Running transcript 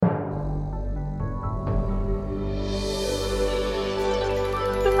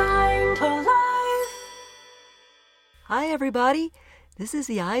Hi, everybody. This is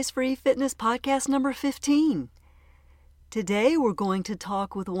the Eyes Free Fitness podcast number 15. Today, we're going to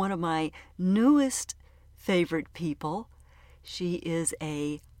talk with one of my newest favorite people. She is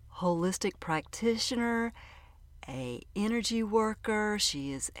a holistic practitioner, a energy worker.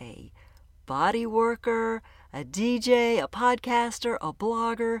 She is a body worker, a DJ, a podcaster, a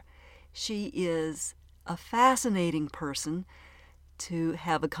blogger. She is a fascinating person to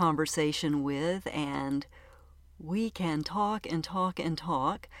have a conversation with, and we can talk and talk and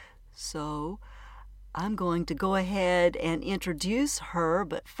talk. So I'm going to go ahead and introduce her,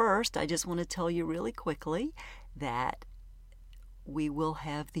 but first I just want to tell you really quickly that we will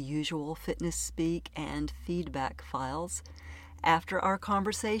have the usual fitness speak and feedback files after our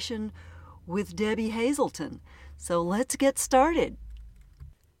conversation with Debbie Hazelton. So let's get started.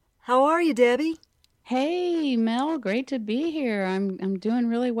 How are you, Debbie? Hey, Mel, great to be here. I'm doing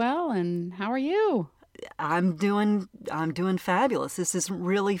really well, and how are you? I'm doing fabulous. This is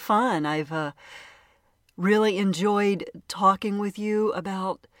really fun. I've really enjoyed talking with you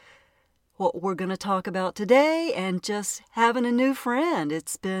about what we're going to talk about today, and just having a new friend.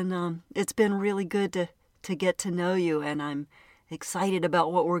 It's been really good to get to know you, and I'm excited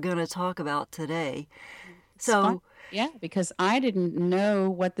about what we're going to talk about today. It's fun. So, Yeah, because I didn't know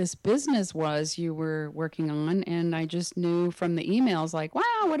what this business was you were working on, and I just knew from the emails, like, wow,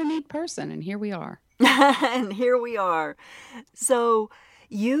 what a neat person, and here we are. and here we are. So,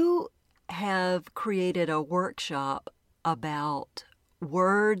 you have created a workshop about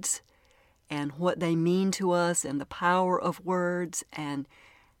words and what they mean to us and the power of words and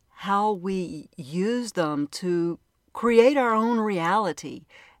how we use them to create our own reality.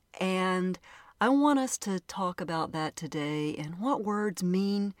 And I want us to talk about that today and what words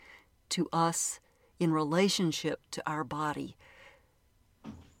mean to us in relationship to our body.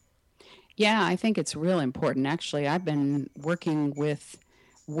 Yeah, I think it's real important. Actually, I've been working with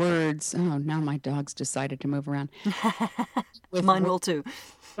words. Oh, now my dog's decided to move around. With Mine words will too.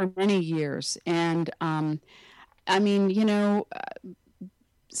 for many years. And I mean,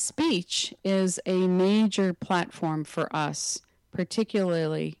 speech is a major platform for us,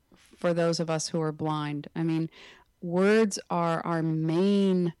 particularly for those of us who are blind. I mean, words are our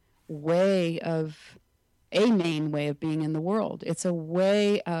main way of being in the world. It's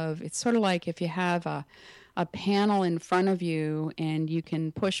sort of like if you have a panel in front of you and you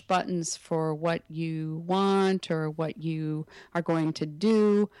can push buttons for what you want or what you are going to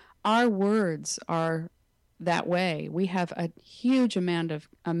do. Our words are that way. We have a huge amount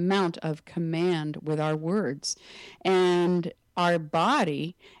of command with our words. And our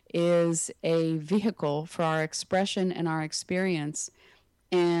body is a vehicle for our expression and our experience.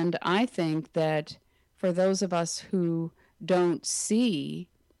 And I think that for those of us who don't see,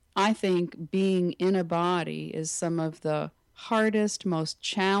 I think being in a body is some of the hardest, most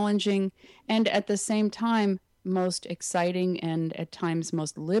challenging, and at the same time, most exciting and at times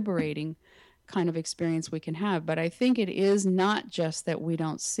most liberating kind of experience we can have. But I think it is not just that we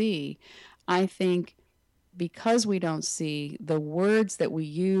don't see. I think because we don't see, the words that we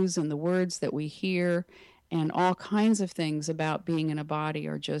use and the words that we hear and all kinds of things about being in a body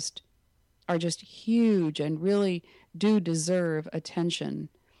are just huge and really do deserve attention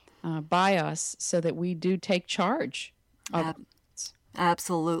by us so that we do take charge of our Ab- words.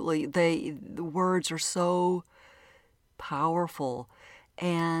 Absolutely. The words are so powerful.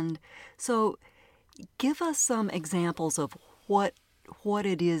 And so give us some examples of what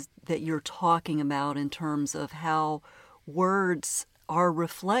it is that you're talking about in terms of how words are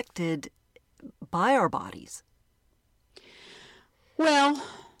reflected by our bodies. Well,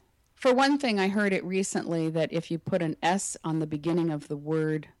 for one thing, I heard it recently that if you put an S on the beginning of the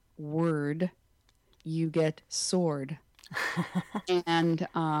word word, you get sword. And,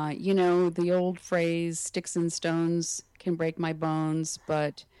 the old phrase, sticks and stones can break my bones,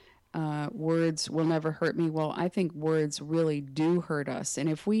 but words will never hurt me. Well, I think words really do hurt us. And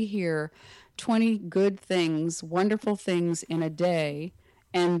if we hear 20 good things, wonderful things in a day,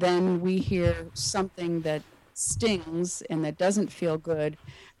 and then we hear something that stings and that doesn't feel good,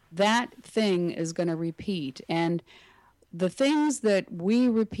 that thing is going to repeat. And the things that we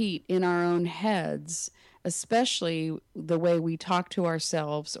repeat in our own heads, especially the way we talk to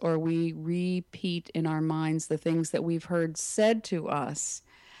ourselves or we repeat in our minds the things that we've heard said to us,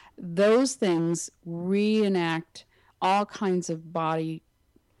 those things reenact all kinds of body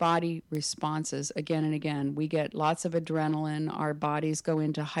responses again and again. We get lots of adrenaline, our bodies go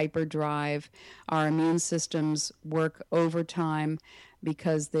into hyperdrive, our immune systems work overtime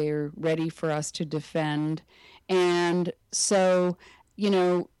because they're ready for us to defend. And so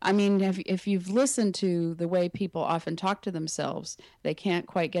I mean, if you've listened to the way people often talk to themselves, they can't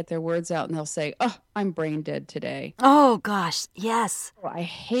quite get their words out and they'll say, "Oh, I'm brain dead today." Oh gosh, yes. Oh, I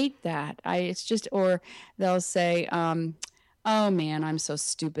hate that. It's just, or they'll say, "Oh man, I'm so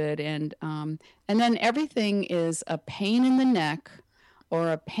stupid," and then everything is a pain in the neck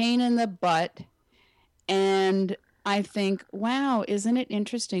or a pain in the butt, and I think, wow, isn't it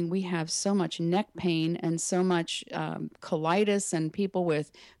interesting? We have so much neck pain and so much colitis and people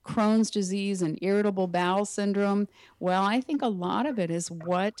with Crohn's disease and irritable bowel syndrome. Well, I think a lot of it is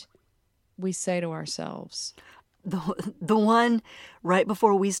what we say to ourselves. The one right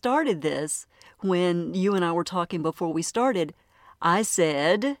before we started this, when you and I were talking before we started, I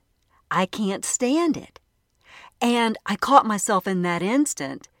said, I can't stand it. And I caught myself in that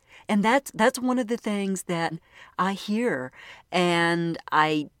instant. And that's one of the things that I hear, and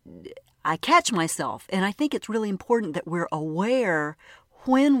I catch myself. And I think it's really important that we're aware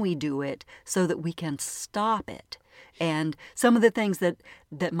when we do it so that we can stop it. And some of the things that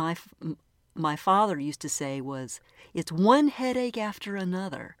my father used to say was, it's one headache after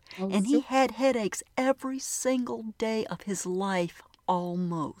another. And he had headaches every single day of his life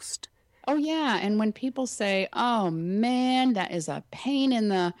almost. Oh, yeah. And when people say, oh, man, that is a pain in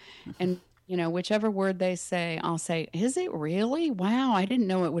the, and, whichever word they say, I'll say, is it really? Wow, I didn't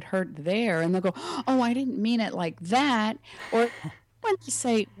know it would hurt there. And they'll go, oh, I didn't mean it like that. Or when they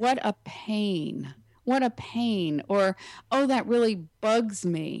say, what a pain, or, oh, that really bugs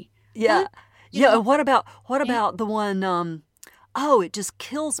me. Yeah. What about the one, oh, it just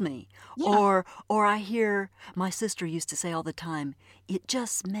kills me. Yeah. Or I hear my sister used to say all the time, it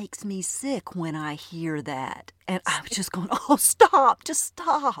just makes me sick when I hear that. And I was just going, oh, stop, just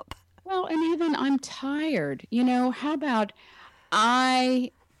stop. Well, and even I'm tired. How about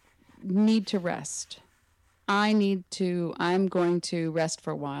I need to rest? I'm going to rest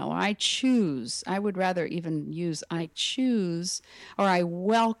for a while. I would rather even use I choose, or I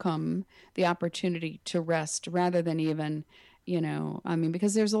welcome the opportunity to rest rather than even,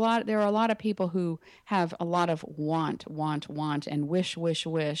 because there are a lot of people who have a lot of want, and wish,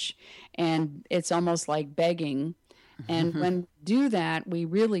 and it's almost like begging. And when we do that, we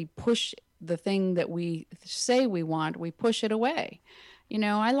really push the thing that we say we want, we push it away.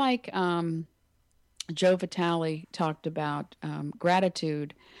 I like, Joe Vitale talked about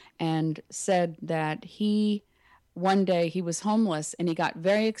gratitude and said that one day he was homeless and he got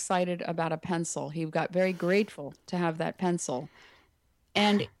very excited about a pencil. He got very grateful to have that pencil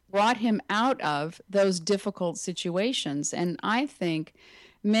and brought him out of those difficult situations. And I think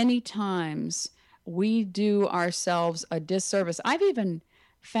many times we do ourselves a disservice. I've even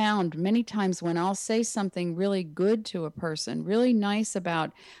found many times when I'll say something really good to a person, really nice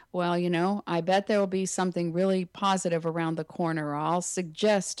about, well, I bet there will be something really positive around the corner, or I'll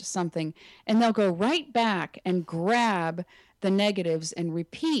suggest something, and they'll go right back and grab the negatives and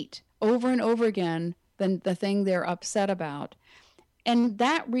repeat over and over again the thing they're upset about. And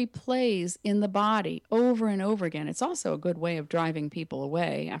that replays in the body over and over again. It's also a good way of driving people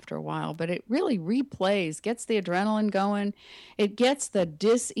away after a while, but it really replays, gets the adrenaline going. It gets the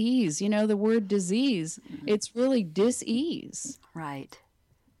dis-ease. The word disease, it's really dis-ease. Right.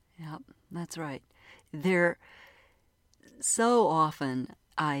 Yep, that's right. There, so often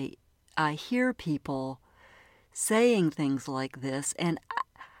I hear people saying things like this, and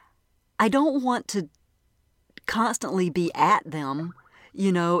I don't want to constantly be at them,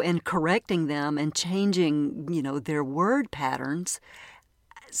 and correcting them and changing, their word patterns.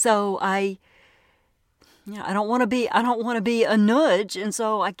 So I don't want to be a nudge, and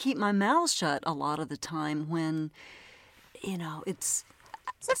so I keep my mouth shut a lot of the time when, it's.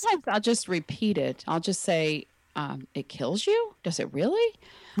 Sometimes I'll just repeat it. I'll just say, it kills you? Does it really?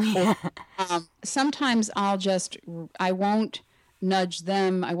 Or, sometimes I won't nudge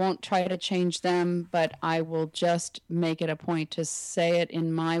them. I won't try to change them, but I will just make it a point to say it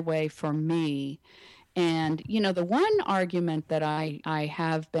in my way for me. And, the one argument that I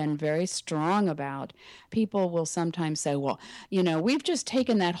have been very strong about, people will sometimes say, well, we've just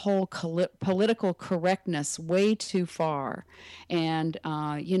taken that whole political correctness way too far. And,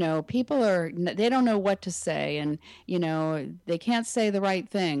 people they don't know what to say, and, they can't say the right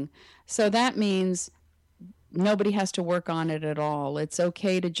thing. So that means nobody has to work on it at all. It's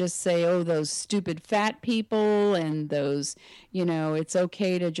okay to just say, oh, those stupid fat people, and those, it's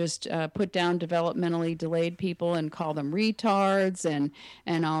okay to just put down developmentally delayed people and call them retards.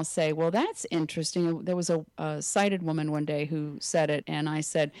 And I'll say, well, that's interesting. There was a sighted woman one day who said it, and I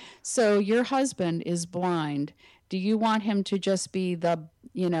said, so your husband is blind. Do you want him to just be the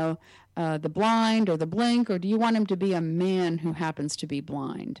the blind or the blink, or do you want him to be a man who happens to be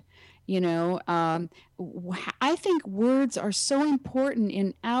blind? I think words are so important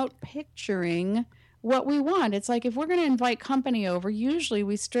in out picturing what we want. It's like if we're going to invite company over, usually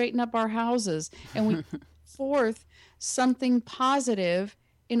we straighten up our houses and we forth something positive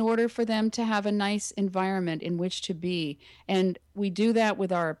in order for them to have a nice environment in which to be. And we do that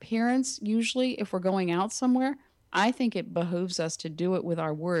with our appearance. Usually, if we're going out somewhere, I think it behooves us to do it with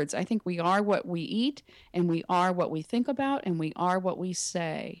our words. I think we are what we eat, and we are what we think about, and we are what we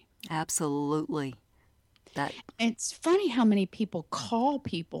say. Absolutely. It's funny how many people call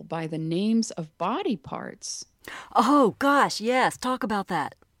people by the names of body parts. Oh, gosh, yes. Talk about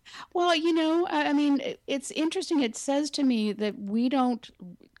that. Well, I mean, it's interesting. It says to me that we don't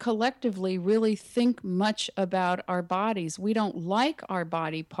collectively really think much about our bodies. We don't like our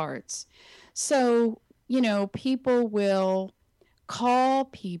body parts. So, people will call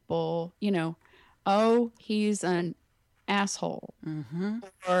people, oh, he's an asshole. Mm-hmm.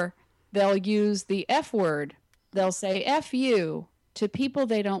 Or they'll use the F word. They'll say F you to people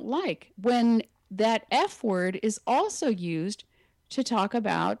they don't like, when that F word is also used to talk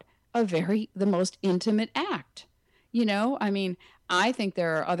about the most intimate act. I mean, I think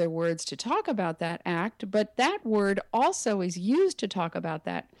there are other words to talk about that act, but that word also is used to talk about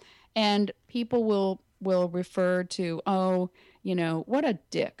that. And people will refer to, oh, what a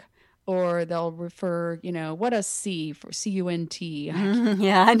dick. Or they'll refer, what a C for C-U-N-T.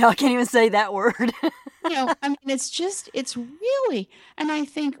 Yeah, I know. I can't even say that word. I mean, it's really, and I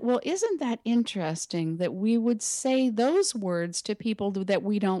think, well, isn't that interesting that we would say those words to people that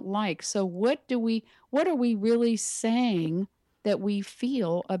we don't like? So what are we really saying that we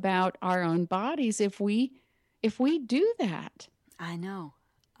feel about our own bodies if we do that? I know.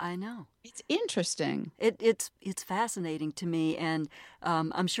 It's interesting. It's fascinating to me, and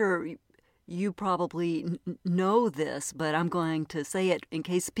I'm sure you probably know this, but I'm going to say it in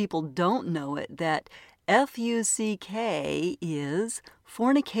case people don't know it, that FUCK is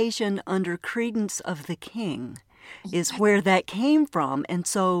fornication under credence of the king, is where that came from. And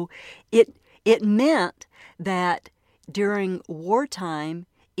so it meant that during wartime,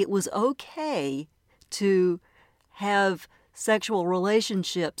 it was okay to have sexual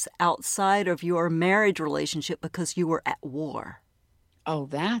relationships outside of your marriage relationship because you were at war. Oh,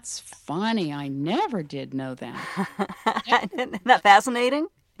 that's funny. I never did know that. Isn't that fascinating?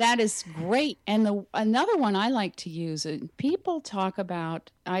 That is great. And another one I like to use, people talk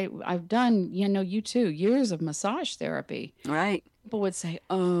about, I've done, you too, years of massage therapy. Right. People would say,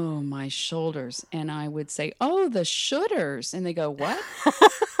 oh, my shoulders. And I would say, oh, the shoulders. And they go, what?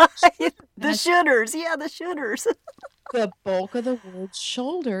 The shoulders. Yeah, the shoulders. The bulk of the word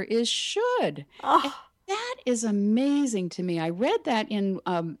shoulder is should. Oh. That is amazing to me. I read that in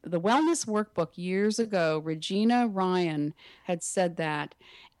the Wellness Workbook years ago. Regina Ryan had said that,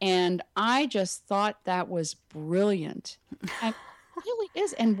 and I just thought that was brilliant. And it really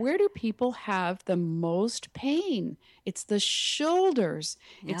is. And where do people have the most pain? It's the shoulders.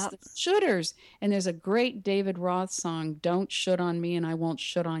 Yep. It's the shoulders. And there's a great David Roth song, Don't Should on Me and I Won't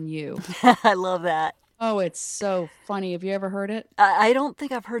Should on You. I love that. Oh, it's so funny. Have you ever heard it? I don't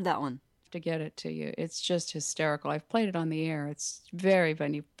think I've heard that one. To get it to you. It's just hysterical. I've played it on the air. It's very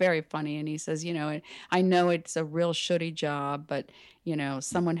funny, very funny. And he says, I know it's a real shitty job, but,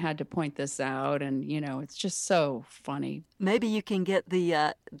 someone had to point this out. And, it's just so funny. Maybe you can get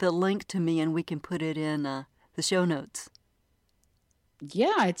the link to me and we can put it in the show notes.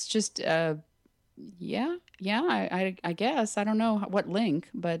 Yeah, it's just, I guess. I don't know what link,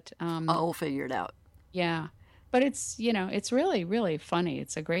 but. I'll figure it out. Yeah. But it's, it's really, really funny.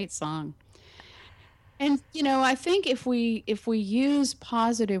 It's a great song. And, I think if we use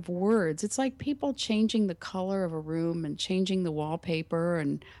positive words, it's like people changing the color of a room and changing the wallpaper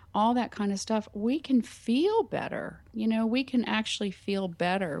and all that kind of stuff. We can feel better. We can actually feel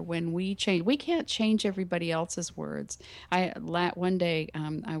better when we change. We can't change everybody else's words. One day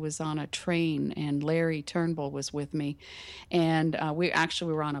I was on a train and Larry Turnbull was with me. And we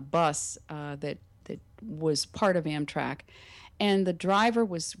were on a bus that was part of Amtrak, and the driver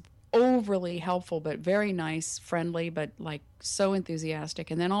was overly helpful, but very nice, friendly, but like so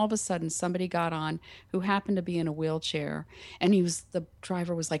enthusiastic. And then all of a sudden somebody got on who happened to be in a wheelchair, and the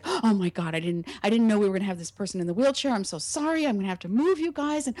driver was like, oh my God, I didn't know we were going to have this person in the wheelchair. I'm so sorry. I'm going to have to move you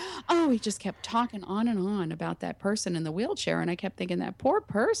guys. And he just kept talking on and on about that person in the wheelchair. And I kept thinking that poor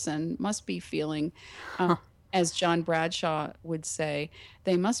person must be feeling, as John Bradshaw would say,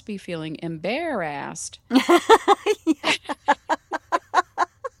 they must be feeling embarrassed.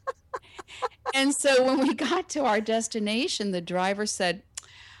 And so when we got to our destination, the driver said,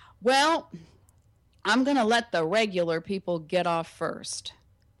 Well, I'm going to let the regular people get off first.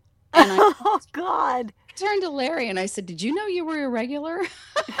 And I Oh, God. turned to Larry and I said, did you know you were irregular?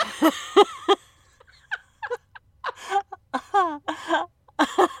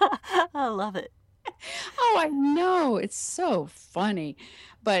 I love it. Oh, I know. It's so funny.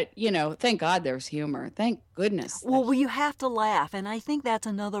 But, thank God there's humor. Thank goodness. Well, you have to laugh. And I think that's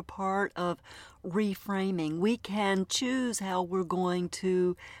another part of reframing. We can choose how we're going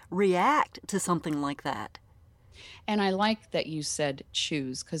to react to something like that. And I like that you said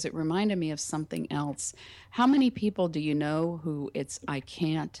choose because it reminded me of something else. How many people do you know who it's I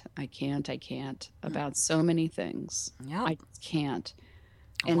can't about so many things? Yep. I just can't.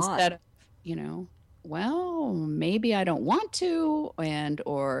 A lot. Instead of, well, maybe I don't want to,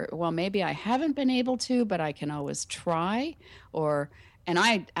 or well, maybe I haven't been able to, but I can always try. And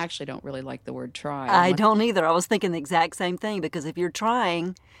I actually don't really like the word try. I don't either. I was thinking the exact same thing because if you're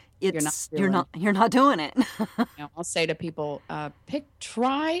trying, you're not doing it. I'll say to people,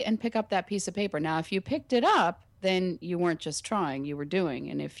 try and pick up that piece of paper. Now, if you picked it up, then you weren't just trying, you were doing.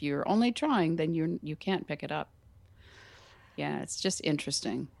 And if you're only trying, then you can't pick it up. Yeah, it's just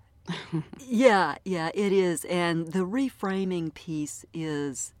interesting. Yeah, it is. And the reframing piece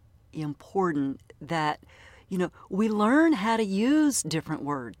is important that, we learn how to use different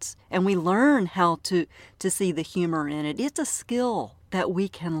words and we learn how to see the humor in it. It's a skill that we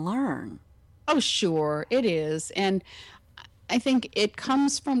can learn. Oh, sure, it is. And I think it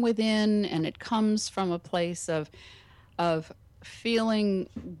comes from within and it comes from a place of feeling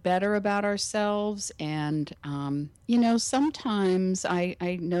better about ourselves. And, sometimes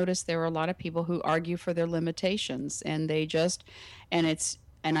I notice there are a lot of people who argue for their limitations and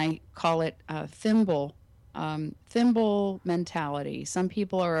and I call it thimble mentality. Some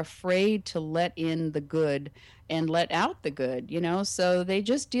people are afraid to let in the good and let out the good, so they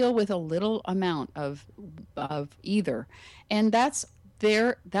just deal with a little amount of either. And that's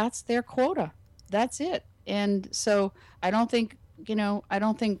their quota. That's it. And so I don't think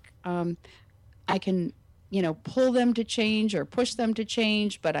I can, pull them to change or push them to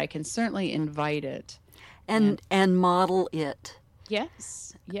change, but I can certainly invite it and model it.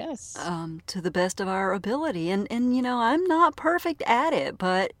 Yes. To the best of our ability. And I'm not perfect at it,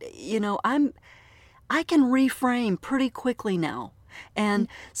 but I can reframe pretty quickly now. And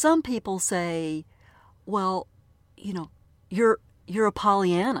some people say, well, you're a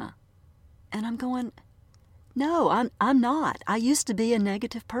Pollyanna. And I'm going, no, I'm not. I used to be a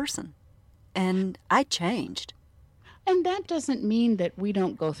negative person and I changed. And that doesn't mean that we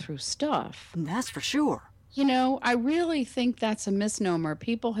don't go through stuff. That's for sure. I really think that's a misnomer.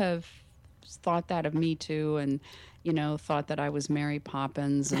 People have thought that of me too, and, thought that I was Mary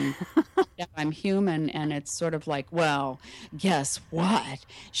Poppins and yeah, I'm human. And it's sort of like, well, guess what?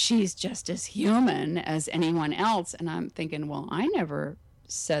 She's just as human as anyone else. And I'm thinking, well, I never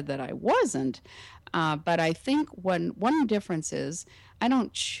said that I wasn't. But I think one difference is I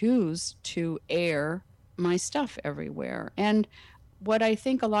don't choose to air my stuff everywhere. And what I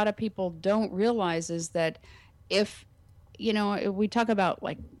think a lot of people don't realize is that if we talk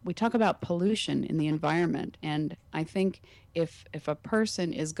about pollution in the environment, and I think if a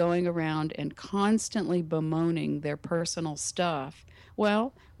person is going around and constantly bemoaning their personal stuff,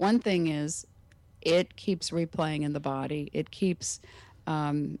 well, one thing is it keeps replaying in the body. It keeps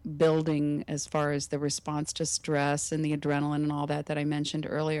building as far as the response to stress and the adrenaline and all that I mentioned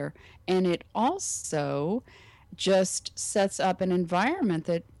earlier. And it also just sets up an environment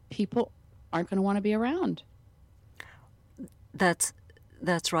that people aren't going to want to be around. That's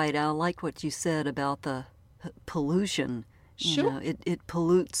right. I like what you said about the pollution. Sure. It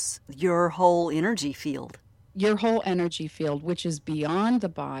pollutes your whole energy field. Your whole energy field, which is beyond the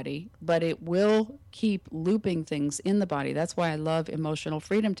body, but it will keep looping things in the body. That's why I love emotional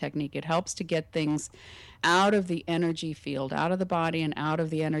freedom technique. It helps to get things out of the energy field, out of the body and out of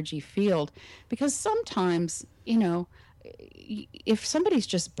the energy field. Because sometimes, if somebody's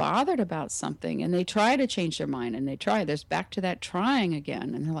just bothered about something and they try to change their mind and there's back to that trying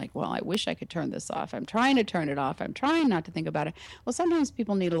again. And they're like, well, I wish I could turn this off. I'm trying to turn it off. I'm trying not to think about it. Well, sometimes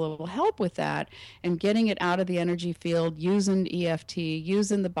people need a little help with that and getting it out of the energy field, using EFT,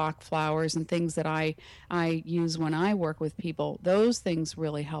 using the Bach flowers and things that I use when I work with people. Those things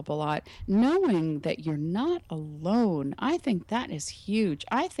really help a lot. Knowing that you're not alone, I think that is huge.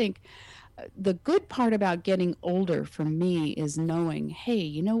 I think the good part about getting older for me is knowing, hey,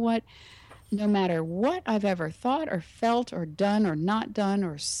 you know what? No matter what I've ever thought or felt or done or not done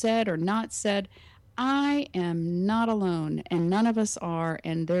or said or not said, I am not alone, and none of us are.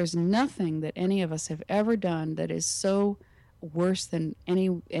 And there's nothing that any of us have ever done that is so worse than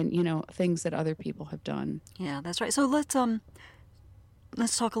things that other people have done. Yeah, that's right. So let's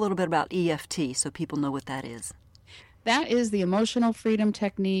talk a little bit about EFT so people know what that is. That is the emotional freedom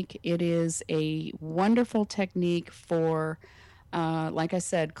technique. It is a wonderful technique for, like I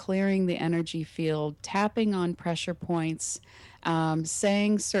said, clearing the energy field, tapping on pressure points,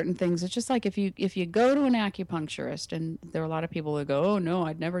 saying certain things. It's just like if you go to an acupuncturist, and there are a lot of people that go, "Oh no,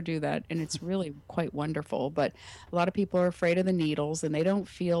 I'd never do that," and it's really quite wonderful. But a lot of people are afraid of the needles, and they don't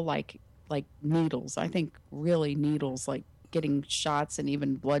feel like needles. I think really needles, like getting shots and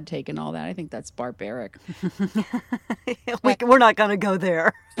even blood taken, all that. I think that's barbaric. We're not going to go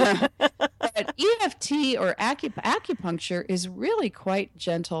there. But EFT or acupuncture is really quite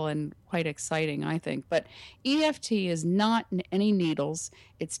gentle and quite exciting, I think. But EFT is not any needles.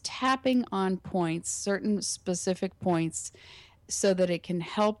 It's tapping on points, certain specific points, so that it can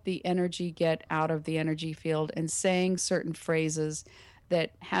help the energy get out of the energy field, and saying certain phrases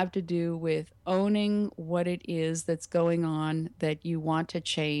that have to do with owning what it is that's going on that you want to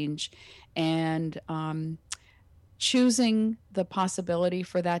change, and choosing the possibility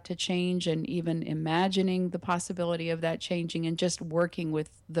for that to change, and even imagining the possibility of that changing, and just working with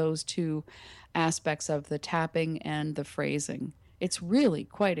those two aspects of the tapping and the phrasing. It's really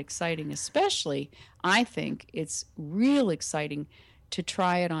quite exciting, especially I think it's real exciting to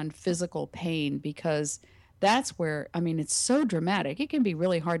try it on physical pain, because that's where, I mean, it's so dramatic. It can be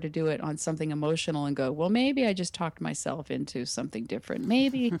really hard to do it on something emotional and go, well, maybe I just talked myself into something different.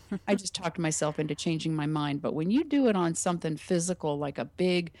 Maybe I just talked myself into changing my mind. But when you do it on something physical, like a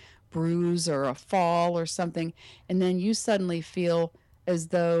big bruise or a fall or something, and then you suddenly feel as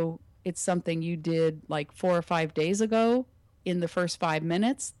though it's something you did like 4 or 5 days ago in the first 5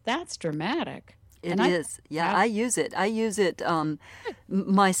 minutes, that's dramatic. It is. Yeah, I use it. I use it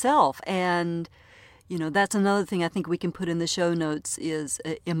myself. And that's another thing I think we can put in the show notes is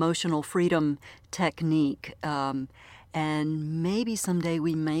emotional freedom technique. And maybe someday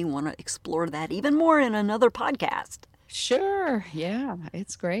we may want to explore that even more in another podcast. Sure. Yeah,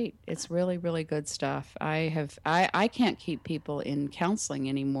 it's great. It's really, really good stuff. I can't keep people in counseling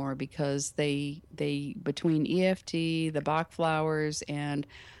anymore because they between EFT, the Bach flowers, and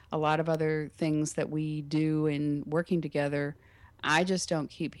a lot of other things that we do in working together, I just don't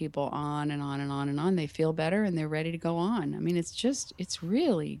keep people on and on and on and on. They feel better and they're ready to go on. I mean, it's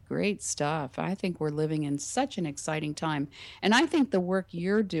really great stuff. I think we're living in such an exciting time. And I think the work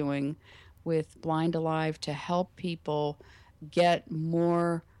you're doing with Blind Alive to help people get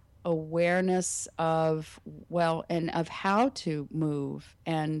more awareness of, well, and of how to move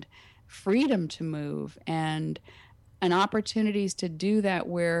and freedom to move and opportunities to do that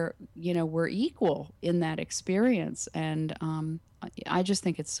where, we're equal in that experience. And I just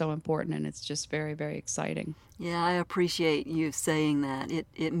think it's so important, and it's just very, very exciting. Yeah, I appreciate you saying that.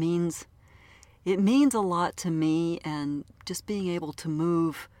 It means a lot to me, and just being able to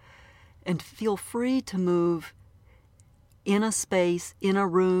move and feel free to move in a space, in a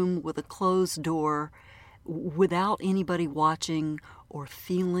room with a closed door, without anybody watching or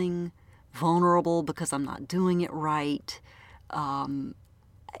feeling vulnerable because I'm not doing it right.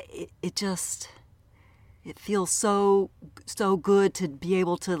 It feels so good to be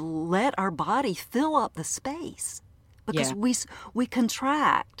able to let our body fill up the space, because we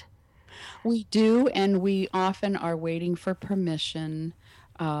contract. We do, and we often are waiting for permission,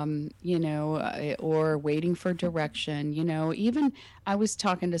 or waiting for direction. Even I was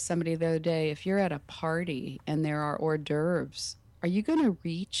talking to somebody the other day, if you're at a party and there are hors d'oeuvres, are you going to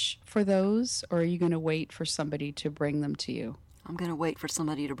reach for those, or are you going to wait for somebody to bring them to you? I'm going to wait for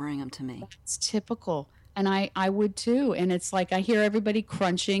somebody to bring them to me. It's typical. And I would too. And it's like I hear everybody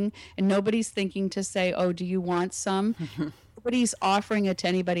crunching and nobody's thinking to say, oh, do you want some? Nobody's offering it to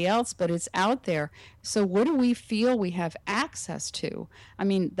anybody else, but it's out there. So what do we feel we have access to? I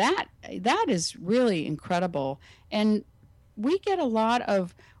mean, that is really incredible. And we get a lot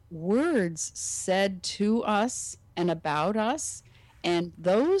of words said to us and about us. And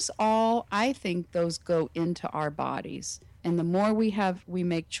those all, I think those go into our bodies. And the more we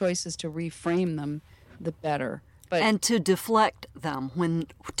make choices to reframe them, the better. And to deflect them,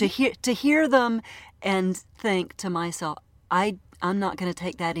 to hear them and think to myself, I'm not going to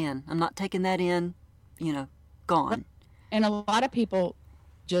take that in. I'm not taking that in, gone. And a lot of people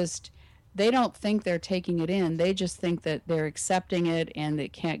they don't think they're taking it in. They just think that they're accepting it and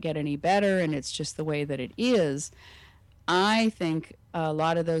it can't get any better and it's just the way that it is. I think a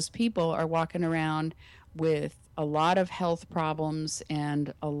lot of those people are walking around with a lot of health problems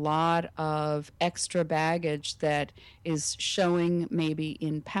and a lot of extra baggage that is showing maybe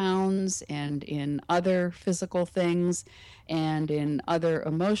in pounds and in other physical things. and in other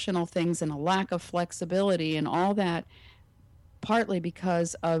emotional things, and a lack of flexibility and all that, partly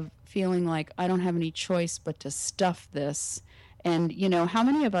because of feeling like I don't have any choice but to stuff this. And, how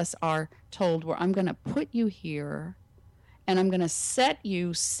many of us are told, well, I'm going to put you here and I'm going to sit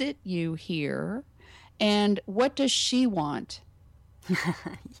you here. And what does she want?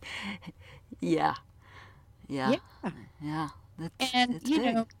 Yeah. Yeah. Yeah. Yeah. And, It's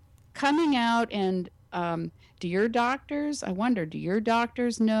big. coming out and do your doctors, I wonder, do your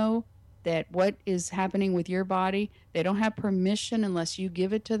doctors know that what is happening with your body, they don't have permission unless you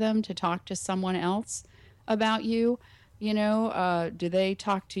give it to them to talk to someone else about you? Do they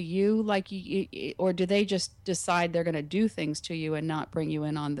talk to you like you, or do they just decide they're going to do things to you and not bring you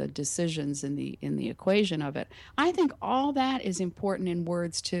in on the decisions in the equation of it? I think all that is important in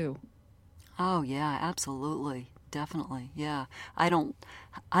words too. Oh yeah, absolutely. Definitely. Yeah. I don't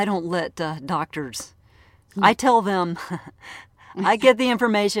let doctors. I tell them I get the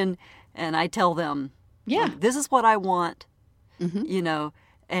information and I tell them, Yeah. this is what I want, Hmm.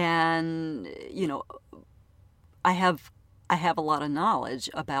 and I have a lot of knowledge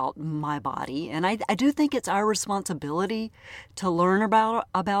about my body, and I do think it's our responsibility to learn about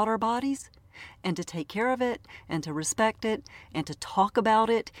our bodies and to take care of it and to respect it and to talk about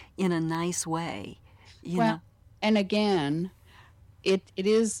it in a nice way, you Well, know. and again, it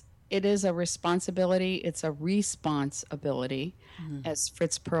is a responsibility. It's a responsibility, as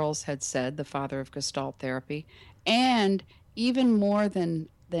Fritz Perls had said, the father of Gestalt therapy, and even more than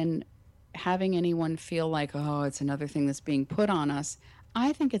having anyone feel like, oh, it's another thing that's being put on us.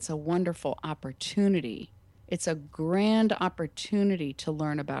 I think it's a wonderful opportunity. It's a grand opportunity to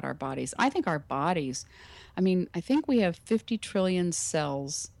learn about our bodies. I think our bodies, I think we have 50 trillion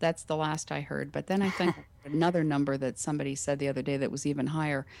cells. That's the last I heard. But then I think another number that somebody said the other day that was even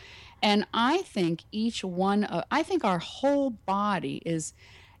higher. And I think I think our whole body is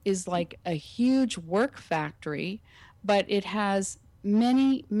like a huge work factory, but it has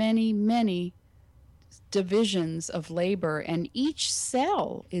many, many, many divisions of labor, and each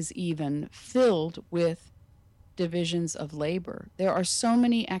cell is even filled with divisions of labor. There are so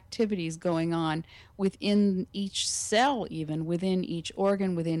many activities going on within each cell, even within each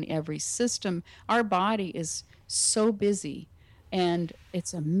organ, within every system. Our body is so busy, and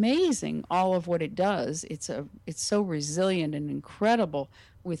it's amazing all of what it does. It's so resilient and incredible.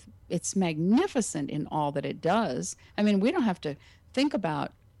 It's magnificent in all that it does. We don't have to think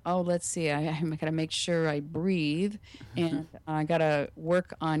about, oh, let's see, I'm got to make sure I breathe, and I got to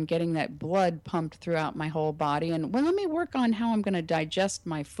work on getting that blood pumped throughout my whole body, and well, let me work on how I'm going to digest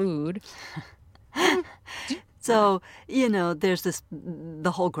my food. We don't do that. So, there's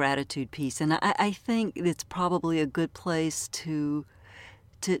the whole gratitude piece, and I think it's probably a good place to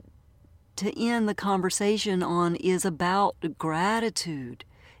end the conversation on is about gratitude.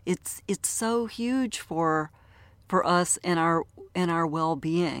 It's so huge for us and our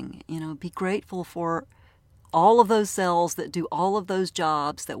well-being. Be grateful for all of those cells that do all of those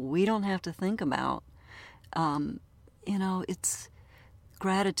jobs that we don't have to think about. It's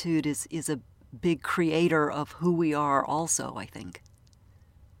gratitude is a big creator of who we are also, I think.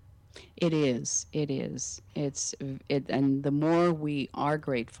 It is. And the more we are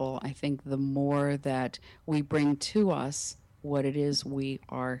grateful, I think the more that we bring to us what it is we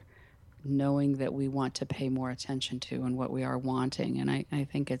are knowing that we want to pay more attention to and what we are wanting. And I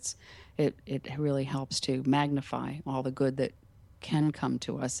think it really helps to magnify all the good that can come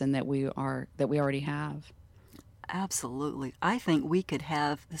to us and that we already have. Absolutely. I think we could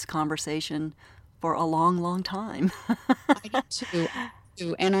have this conversation for a long, long time. I do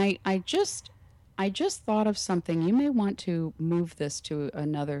too. And I just thought of something. You may want to move this to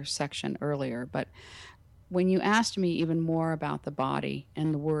another section earlier, but when you asked me even more about the body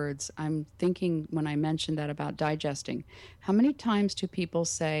and the words, I'm thinking when I mentioned that about digesting, how many times do people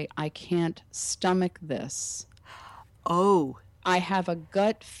say, I can't stomach this? Oh, I have a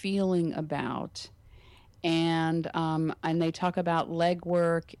gut feeling about, and they talk about leg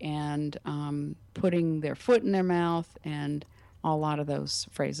work and putting their foot in their mouth and a lot of those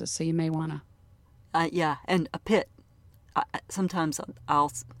phrases. So you may want to. yeah, and a pit. Sometimes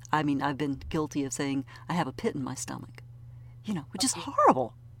I've been guilty of saying I have a pit in my stomach, which is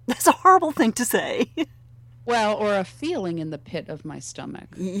horrible. That's a horrible thing to say. Well, or a feeling in the pit of my stomach.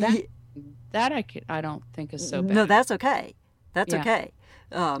 I don't think is so bad. No, that's okay. That's Yeah. okay.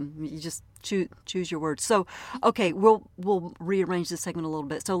 You just choose your words. So, okay, we'll rearrange this segment a little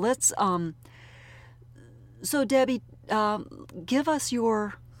bit. So let's. So Debbie, give us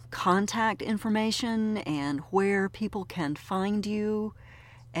your contact information and where people can find you,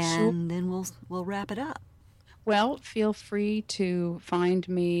 Sure. and then we'll wrap it up. Well, feel free to find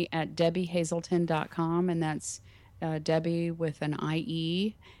me at debbiehazelton.com, and that's Debbie with an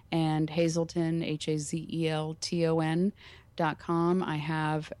IE, and Hazelton, HAZELTON.com. I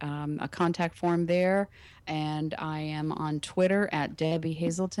have a contact form there, and I am on Twitter at Debbie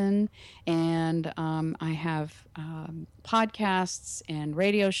Hazelton, and I have podcasts and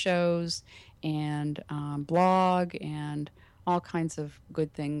radio shows and blog and all kinds of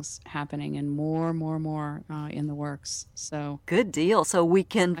good things happening, and more in the works. So Good deal. So we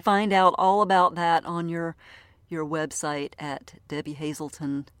can find out all about that on your website at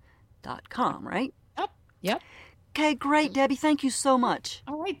debbiehazelton.com, right? yep. Okay, great, Debbie. Thank you so much.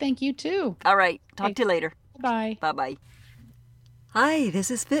 All right, thank you too. All right. Talk to you later. Bye. Bye-bye. Hi, this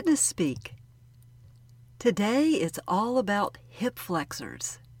is Fitness Speak. Today it's all about hip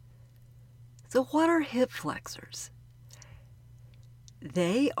flexors. So what are hip flexors?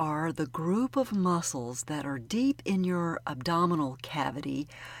 They are the group of muscles that are deep in your abdominal cavity.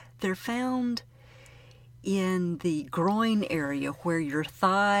 They're found in the groin area where your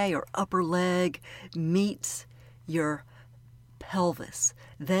thigh or upper leg meets your pelvis.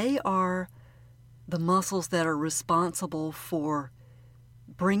 They are the muscles that are responsible for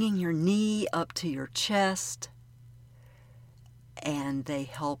bringing your knee up to your chest, and they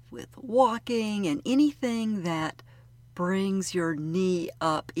help with walking and anything that brings your knee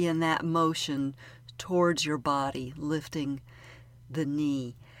up in that motion towards your body, lifting the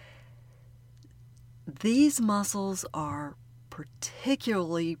knee. These muscles are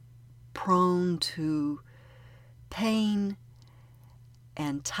particularly prone to pain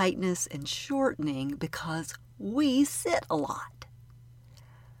and tightness and shortening because we sit a lot.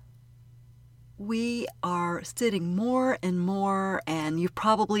 We are sitting more and more, and you've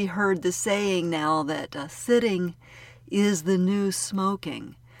probably heard the saying now that sitting is the new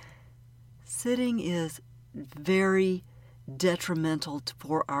smoking. Sitting is very detrimental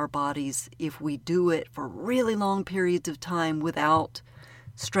for our bodies if we do it for really long periods of time without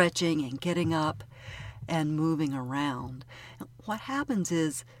stretching and getting up and moving around. What happens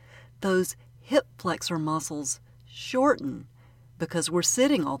is those hip flexor muscles shorten because we're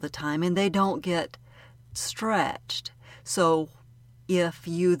sitting all the time and they don't get stretched. So if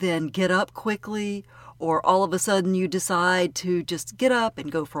you then get up quickly, or all of a sudden you decide to just get up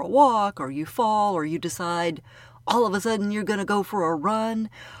and go for a walk, or you fall, or you decide all of a sudden you're going to go for a run,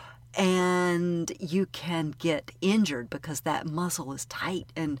 and you can get injured because that muscle is tight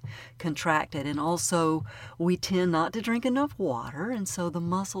and contracted. And also we tend not to drink enough water, and so the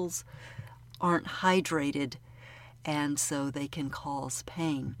muscles aren't hydrated, and so they can cause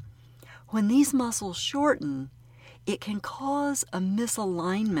pain. When these muscles shorten, it can cause a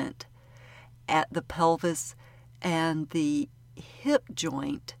misalignment at the pelvis and the hip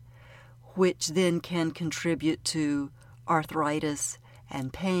joint, which then can contribute to arthritis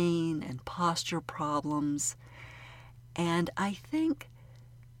and pain and posture problems. And I think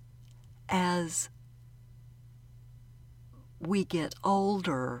as we get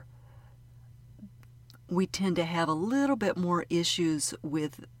older, we tend to have a little bit more issues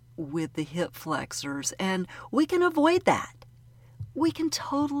with the hip flexors, and we can avoid that. We can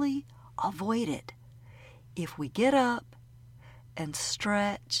totally avoid it if we get up and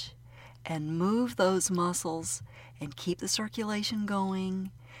stretch and move those muscles and keep the circulation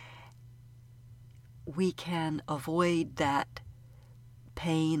going. We can avoid that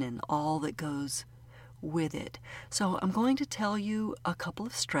pain and all that goes with it. So I'm going to tell you a couple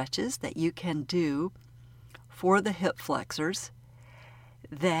of stretches that you can do for the hip flexors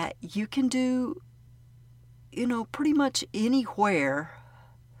that you can do, pretty much anywhere.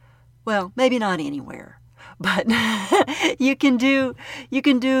 Well, maybe not anywhere, but you can do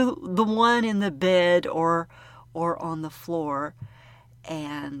the one in the bed or on the floor,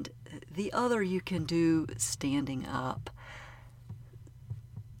 and the other you can do standing up.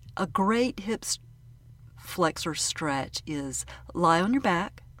 A great hip flexor stretch is lie on your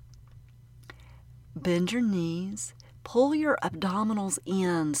back, bend your knees, pull your abdominals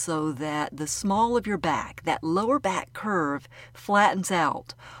in so that the small of your back, that lower back curve, flattens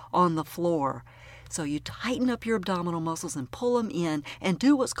out on the floor. So you tighten up your abdominal muscles and pull them in, and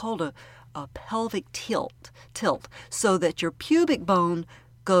do what's called a pelvic tilt, so that your pubic bone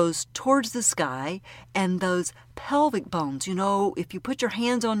goes towards the sky, and those pelvic bones, if you put your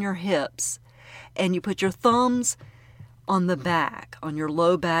hands on your hips and you put your thumbs on the back, on your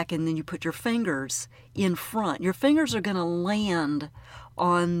low back, and then you put your fingers in front, your fingers are going to land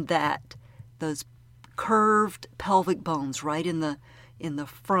on those curved pelvic bones right in the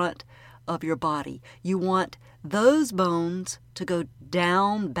front of your body. You want those bones to go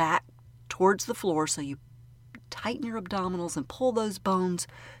down back towards the floor, so you tighten your abdominals and pull those bones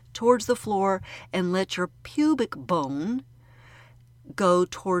towards the floor and let your pubic bone go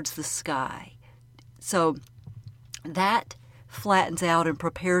towards the sky. So that flattens out and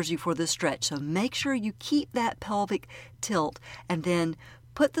prepares you for the stretch. So make sure you keep that pelvic tilt, and then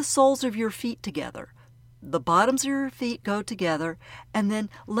put the soles of your feet together. The bottoms of your feet go together, and then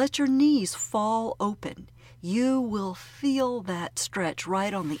let your knees fall open. You will feel that stretch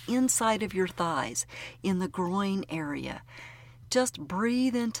right on the inside of your thighs, in the groin area. Just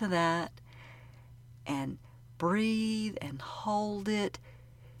breathe into that, and breathe and hold it.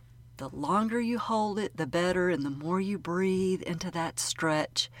 The longer you hold it, the better, and the more you breathe into that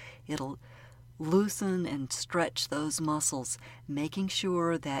stretch, it'll loosen and stretch those muscles, making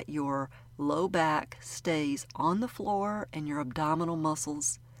sure that your low back stays on the floor and your abdominal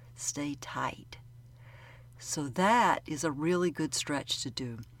muscles stay tight. So that is a really good stretch to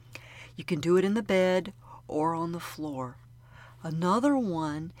do. You can do it in the bed or on the floor. Another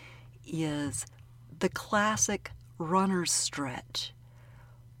one is the classic runner's stretch.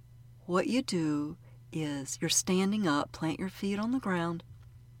 What you do is you're standing up, plant your feet on the ground,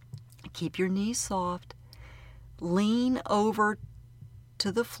 keep your knees soft, lean over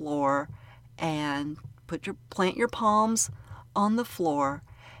to the floor and plant your palms on the floor,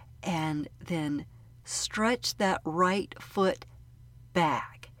 and then stretch that right foot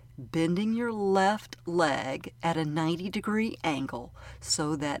back, bending your left leg at a 90-degree angle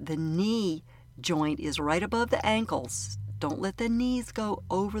so that the knee joint is right above the ankles. Don't let the knees go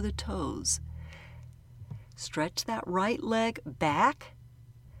over the toes. Stretch that right leg back,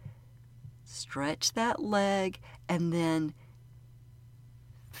 stretch that leg, and then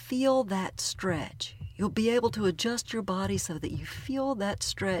feel that stretch. You'll be able to adjust your body so that you feel that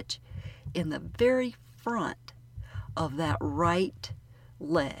stretch in the very front of that right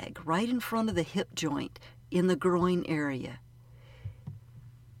leg, right in front of the hip joint in the groin area.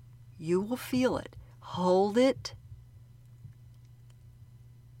 You will feel it. Hold it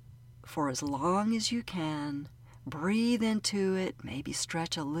for as long as you can. Breathe into it, maybe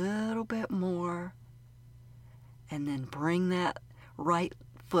stretch a little bit more, and then bring that right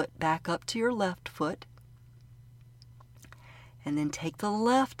foot back up to your left foot, and then take the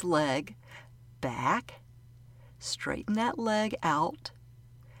left leg back, straighten that leg out,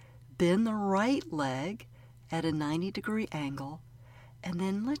 bend the right leg at a 90-degree angle, and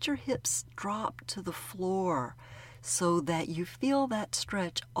then let your hips drop to the floor so that you feel that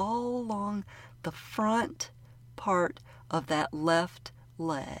stretch all along the front part of that left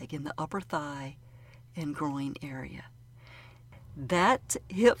leg in the upper thigh and groin area. That's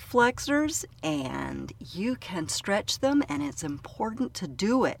hip flexors, and you can stretch them, and it's important to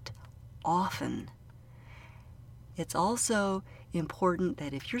do it often. It's also important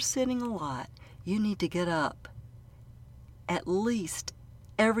that if you're sitting a lot, you need to get up at least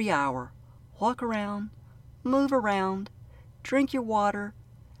every hour. Walk around, move around, drink your water,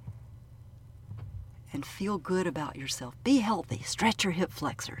 and feel good about yourself. Be healthy. Stretch your hip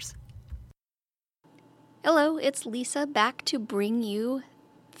flexors. Hello, it's Lisa back to bring you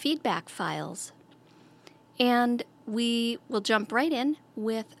feedback files. And we will jump right in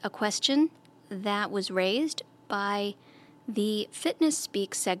with a question that was raised by the Fitness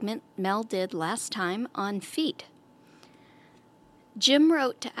Speak segment Mel did last time on feet. Jim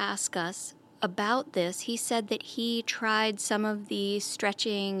wrote to ask us about this. He said that he tried some of the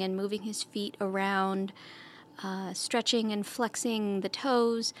stretching and moving his feet around, stretching and flexing the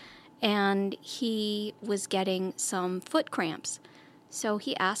toes, and he was getting some foot cramps. So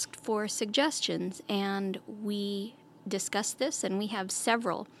he asked for suggestions, and we discussed this, and we have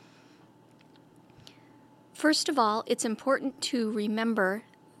several. First of all, it's important to remember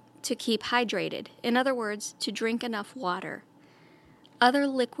to keep hydrated. In other words, to drink enough water. Other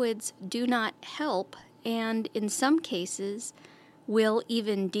liquids do not help, and in some cases will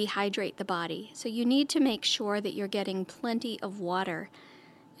even dehydrate the body. So you need to make sure that you're getting plenty of water,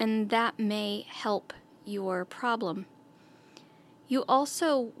 and that may help your problem. You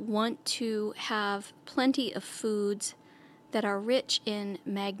also want to have plenty of foods that are rich in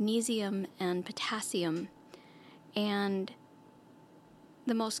magnesium and potassium. And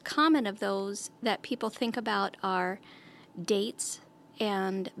the most common of those that people think about are dates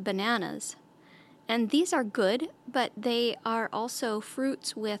and bananas. And these are good, but they are also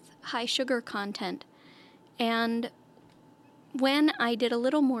fruits with high sugar content. And when I did a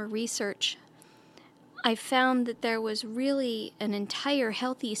little more research, I found that there was really an entire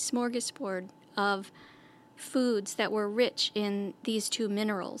healthy smorgasbord of foods that were rich in these two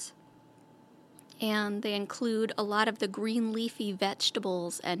minerals. And they include a lot of the green leafy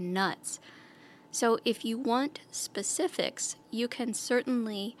vegetables and nuts. So if you want specifics, you can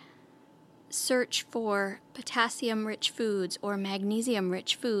certainly search for potassium-rich foods or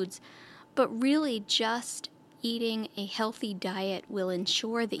magnesium-rich foods, but really just eating a healthy diet will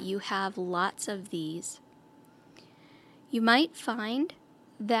ensure that you have lots of these. You might find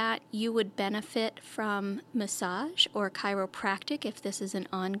that you would benefit from massage or chiropractic if this is an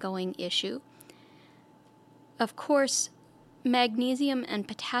ongoing issue. Of course, magnesium and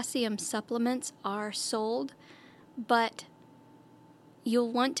potassium supplements are sold, but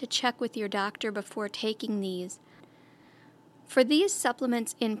you'll want to check with your doctor before taking these. For these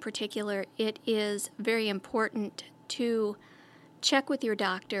supplements in particular, it is very important to check with your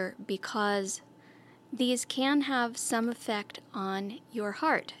doctor because these can have some effect on your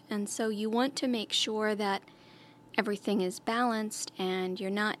heart, and so you want to make sure that everything is balanced and you're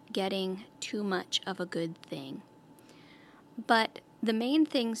not getting too much of a good thing. But the main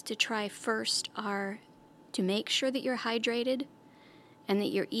things to try first are to make sure that you're hydrated and that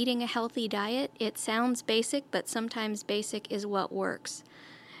you're eating a healthy diet. It sounds basic, but sometimes basic is what works.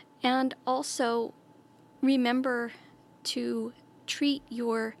 And also remember to treat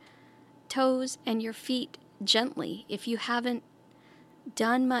your toes and your feet gently. If you haven't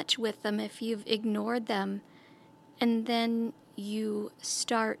done much with them, if you've ignored them, and then you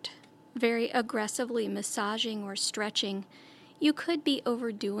start very aggressively massaging or stretching, you could be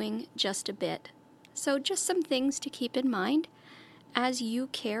overdoing just a bit. So just some things to keep in mind as you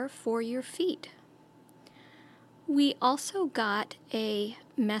care for your feet. We also got a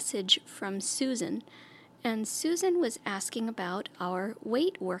message from Susan, and Susan was asking about our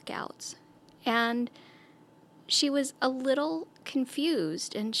weight workouts. And she was a little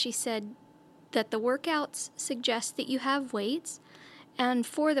confused, and she said that the workouts suggest that you have weights, and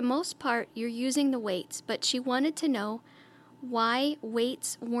for the most part, you're using the weights, but she wanted to know why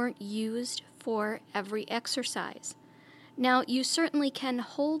weights weren't used for every exercise. Now, you certainly can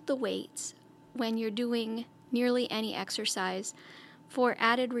hold the weights when you're doing nearly any exercise for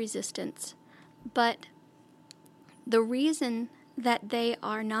added resistance, but the reason that they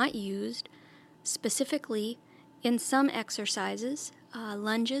are not used specifically in some exercises,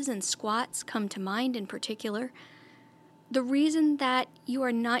 lunges and squats come to mind in particular, the reason that you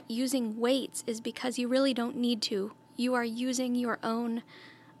are not using weights is because you really don't need to. You are using your own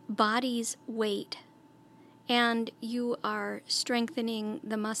body's weight, and you are strengthening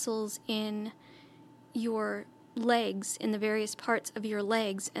the muscles in your legs, in the various parts of your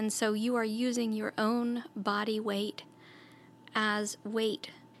legs, and so you are using your own body weight as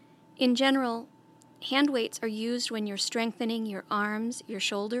weight. In general, hand weights are used when you're strengthening your arms, your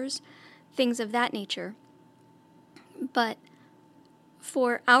shoulders, things of that nature. But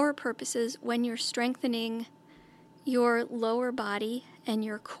for our purposes, when you're strengthening your lower body and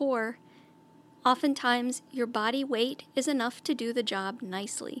your core, oftentimes your body weight is enough to do the job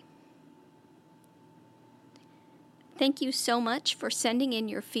nicely. Thank you so much for sending in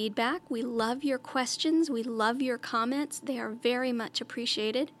your feedback. We love your questions. We love your comments. They are very much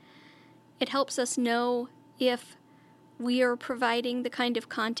appreciated. It helps us know if we are providing the kind of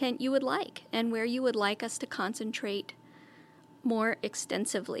content you would like and where you would like us to concentrate more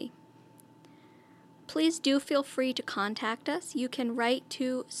extensively. Please do feel free to contact us. You can write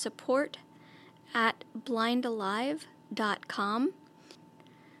to support@blindalive.com.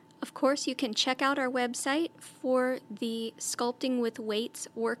 Of course, you can check out our website for the Sculpting with Weights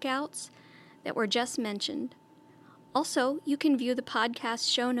workouts that were just mentioned. Also, you can view the podcast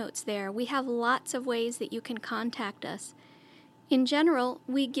show notes there. We have lots of ways that you can contact us. In general,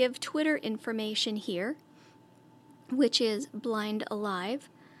 we give Twitter information here, which is Blind Alive,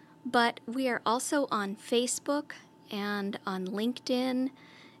 but we are also on Facebook and on LinkedIn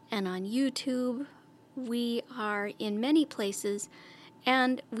and on YouTube. We are in many places,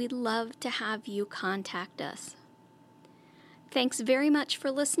 and we'd love to have you contact us. Thanks very much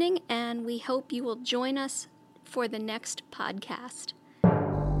for listening, and we hope you will join us for the next podcast.